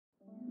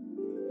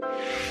Hey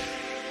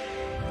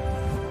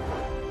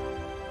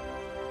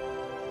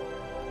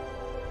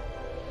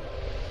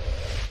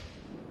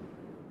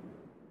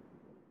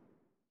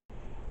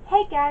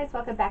guys,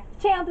 welcome back to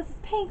the channel. This is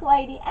Pink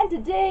Lady, and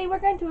today we're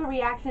going to do a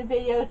reaction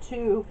video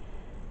to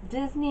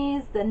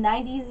Disney's The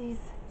 90s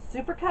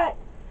Supercut.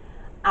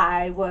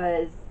 I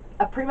was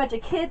pretty much a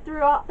kid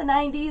throughout the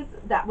 90s.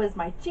 That was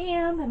my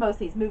jam, and most of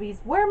these movies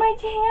were my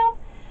jam.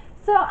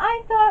 So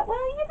I thought,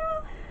 well, you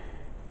know,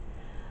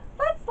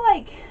 let's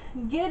like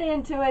get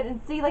into it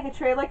and see like a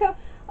trailer,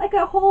 like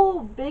a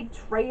whole big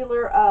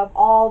trailer of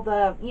all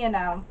the, you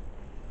know,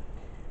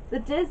 the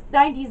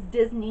 90s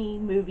Disney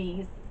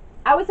movies.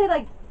 I would say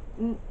like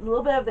a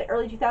little bit of the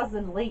early 2000s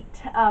and late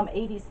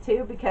 80s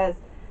too, because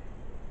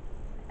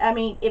I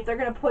mean, if they're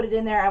gonna put it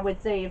in there, I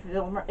would say if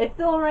Bill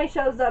Murray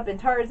shows up and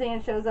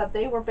Tarzan shows up,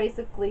 they were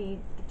basically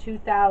the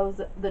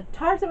 2000. The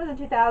Tarzan was in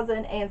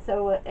 2000, and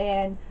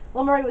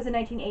Bill Murray was in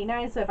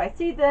 1989. So if I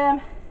see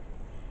them,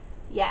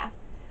 yeah,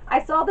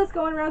 I saw this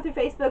going around through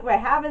Facebook, but I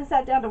haven't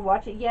sat down to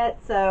watch it yet.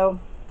 So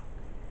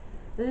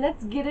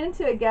let's get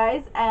into it,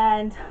 guys,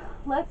 and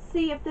let's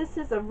see if this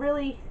is a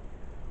really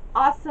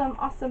awesome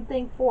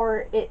thing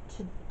for it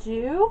to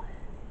do.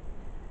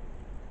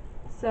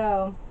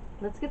 So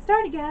let's get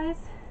started, guys.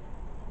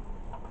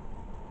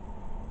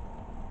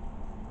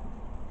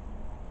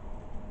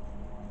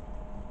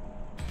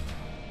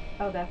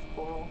 Oh, that's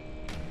cool.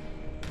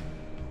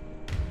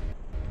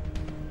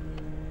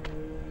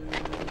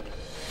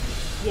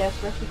 Yes,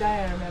 Rusty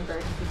Guy, I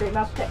remember. The Great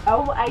Mouse.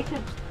 Oh, I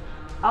should.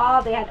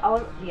 Oh, they had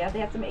all. Yeah, they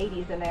had some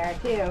 80s in there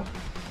too,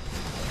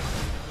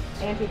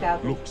 and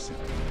 2000s. Look,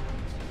 Cindy.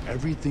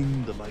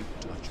 Everything the light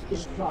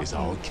touches is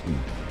our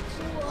kingdom.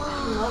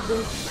 I love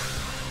this.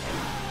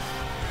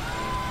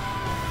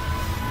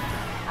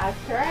 That's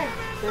correct.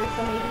 There's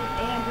some 80s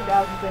and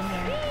 2000s in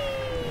here.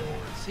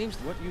 Seems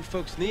what you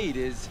folks need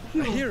is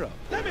a hero.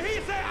 Let me hear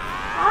you say,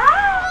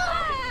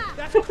 Ah!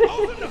 that's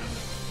close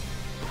enough.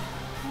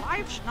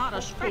 Life's not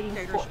a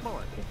spectator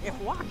sport. If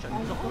watching's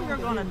all you're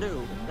gonna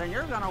do, then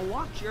you're gonna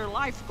watch your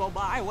life go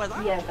by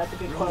without. Yeah, that's a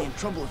good You're quote. only in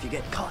trouble if you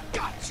get caught.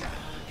 Gotcha.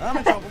 I'm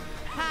in trouble.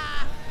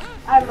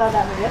 I love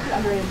that movie. That's an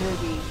underrated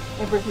movie.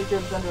 And Bruce Lee is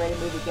an underrated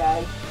movie,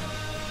 guys.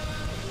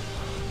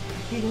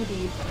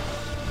 Indeed.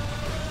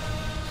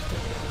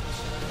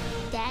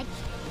 Dad,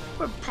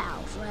 we're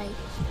pals, right?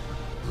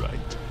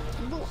 Right.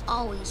 And we'll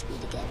always be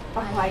together.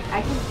 Oh my,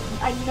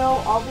 I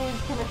know all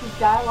these Timothy's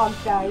dialogues,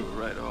 guys. You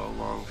were right all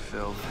along,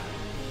 Phil.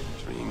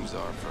 Dreams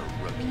are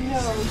for rookies. No,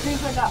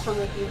 dreams are not for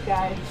rookies,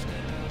 guys.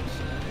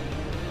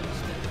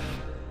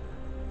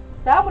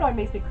 That one always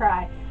makes me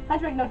cry.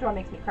 Hunchback of Notre Dame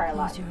makes me cry a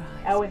lot. Close your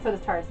eyes. Oh, and so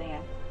does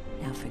Tarzan.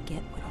 Now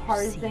forget what you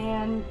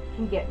Tarzan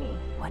can get me.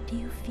 see. What do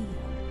you feel?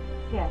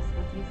 Yes,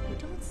 what do you I see?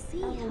 don't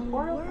see Oh, how a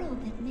world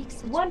world that makes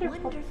such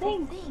wonderful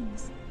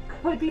things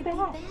could be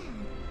bad.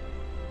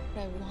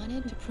 I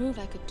wanted to prove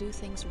I could do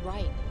things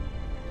right.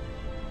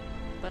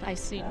 But I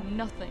see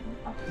nothing.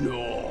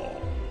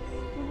 No.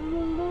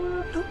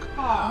 Look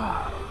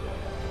hard.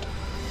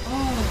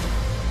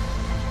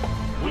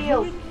 Were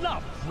you in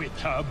love with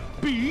her,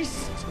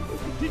 beast?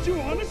 Did you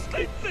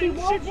honestly think she'd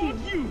want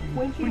you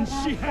when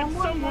she had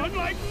someone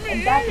like me?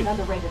 And that's an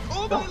underrated.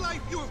 All my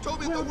life you have told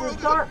me the world is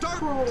a dark, dark,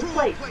 cruel cruel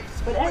place.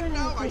 place. But But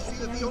now I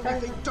see that the only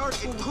thing dark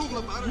and cruel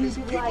about it is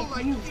people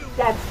like you.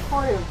 That's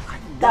true.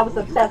 That was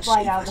the best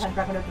line out of the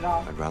Hunchback of Notre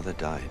Dame. I'd rather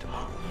die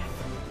tomorrow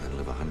than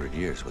live 100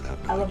 years without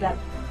knowing I love that.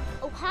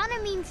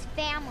 Ohana means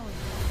family.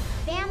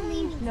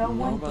 Family means No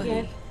one Nobody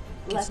gets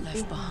gets left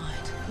left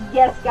behind. behind.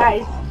 Yes,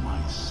 guys. Oh,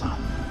 my son.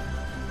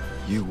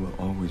 You will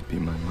always be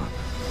my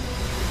mother.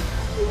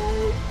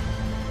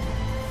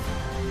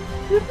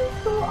 This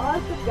is so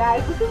awesome,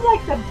 guys. This is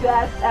like the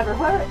best ever.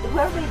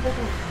 Whoever made this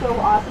is so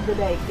awesome to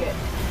make it.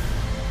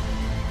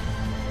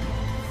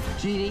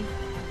 Genie,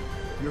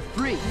 you're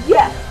free.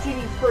 Yes,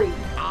 Genie's free.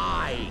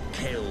 I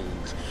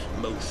killed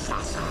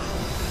Mufasa.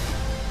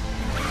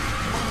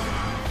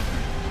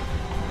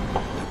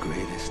 The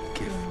greatest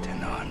gift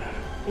and honor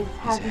Is is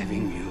having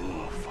having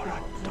you for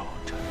a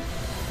daughter.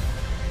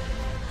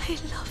 I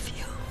love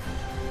you.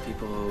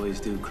 People always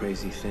do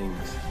crazy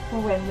things.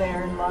 when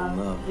they're in love.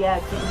 Love. Yeah,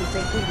 Genie's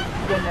free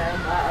when they're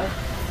in love.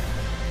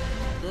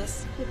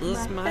 This It's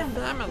is my my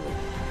family.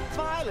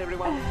 Smile,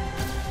 everyone.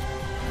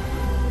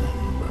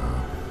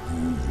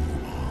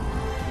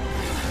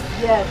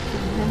 Yes,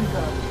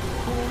 remember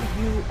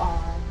who you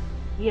are.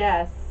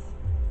 Yes.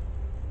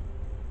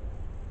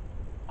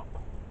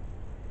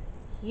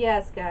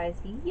 Yes, guys.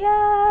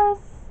 Yes.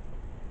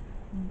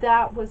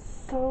 That was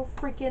so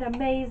freaking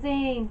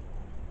amazing.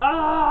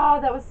 Oh,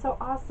 that was so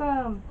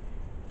awesome.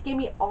 Gave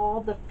me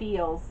all the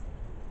feels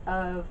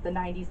of the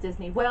 90s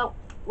Disney. Well,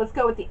 let's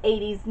go with the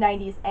 80s,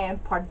 90s,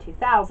 and part of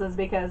 2000s,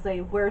 because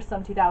there were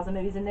some 2000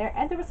 movies in there,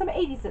 and there were some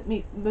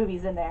 80s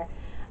movies in there.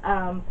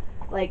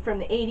 Like from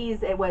the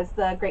 80s, it was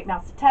The Great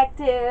Mouse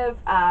Detective,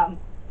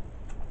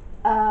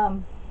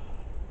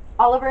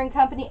 Oliver and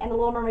Company, and The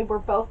Little Mermaid were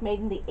both made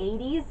in the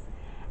 80s.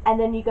 And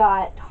then you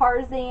got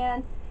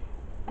Tarzan.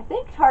 I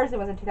think Tarzan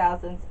was in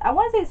 2000s. I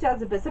want to say it's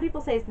 2000, but some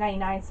people say it's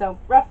 99, so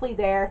roughly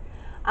there.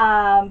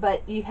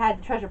 But you had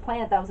the Treasure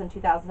Planet that was in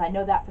 2000. I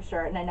know that for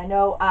sure. And then I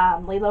know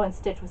Lilo and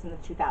Stitch was in the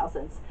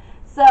 2000s.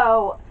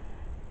 So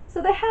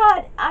they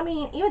had, I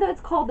mean, even though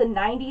it's called the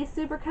 90s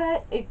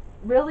Supercut, it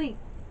really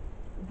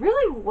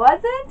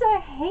wasn't. I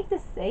hate to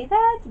say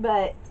that,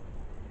 but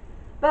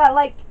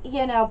like,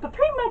 you know, but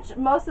pretty much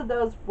most of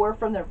those were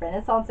from the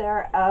Renaissance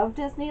era of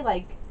Disney.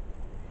 Like,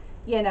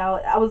 you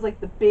know, that was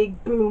like the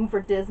big boom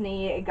for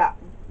Disney. It got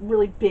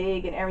really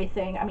big and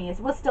everything. I mean, it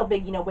was still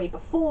big, you know, way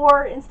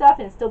before and stuff,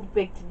 and it's still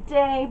big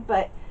today.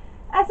 But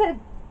as I said,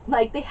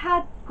 like, they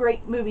had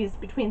great movies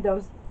between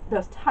those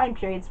time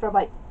periods from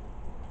like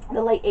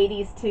the late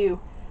 80s to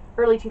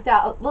early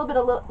 2000s, little bit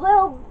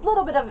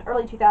of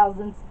early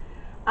 2000s.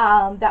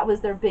 That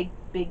was their big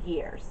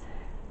years,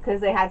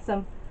 because they had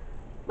some,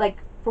 like,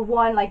 for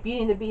one, like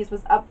Beauty and the Beast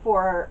was up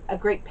for a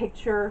Great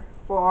Picture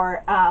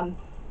for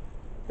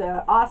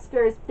the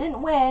Oscars.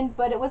 Didn't win,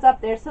 but it was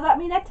up there. So that, I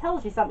mean, that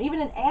tells you something.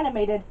 Even an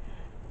animated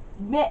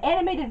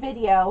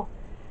video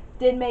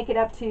did make it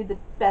up to the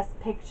Best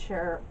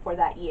Picture for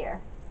that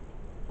year.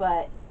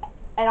 But,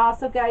 and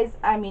also, guys,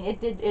 I mean,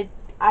 it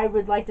I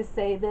would like to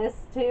say this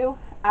too.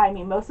 I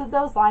mean, most of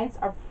those lines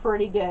are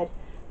pretty good.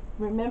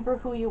 Remember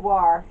who you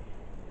are.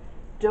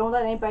 Don't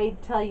let anybody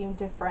tell you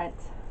different.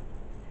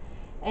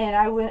 And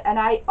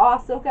I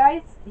also,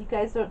 guys, you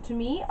guys to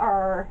me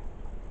are,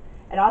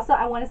 and also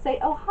I want to say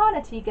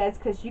Ohana to you guys,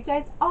 because you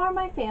guys are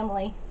my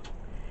family.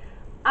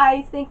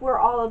 I think we're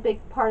all a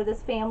big part of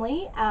this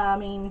family. I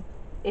mean,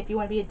 if you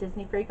want to be a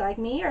Disney freak like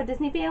me or a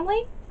Disney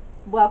family,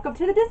 welcome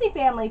to the Disney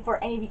family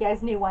for any of you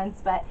guys new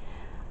ones. But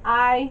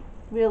I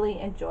really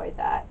enjoyed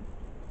that.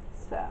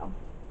 So,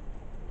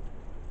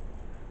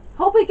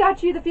 hope it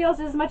got you the feels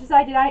as much as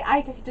I did.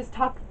 I could just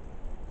talk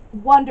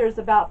wonders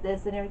about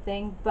this and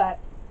everything. But,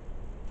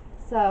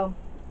 so,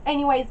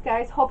 anyways,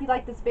 guys, hope you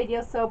like this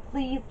video. So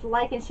please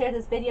like and share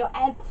this video,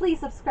 and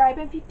please subscribe.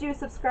 And if you do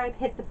subscribe,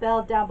 hit the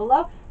bell down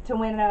below to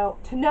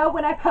know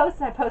when I post.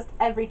 And I post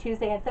every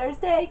Tuesday and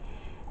Thursday.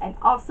 And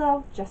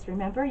also, just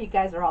remember, you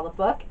guys are all a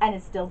book, and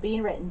it's still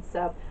being written.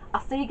 So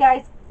I'll see you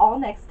guys all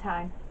next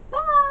time.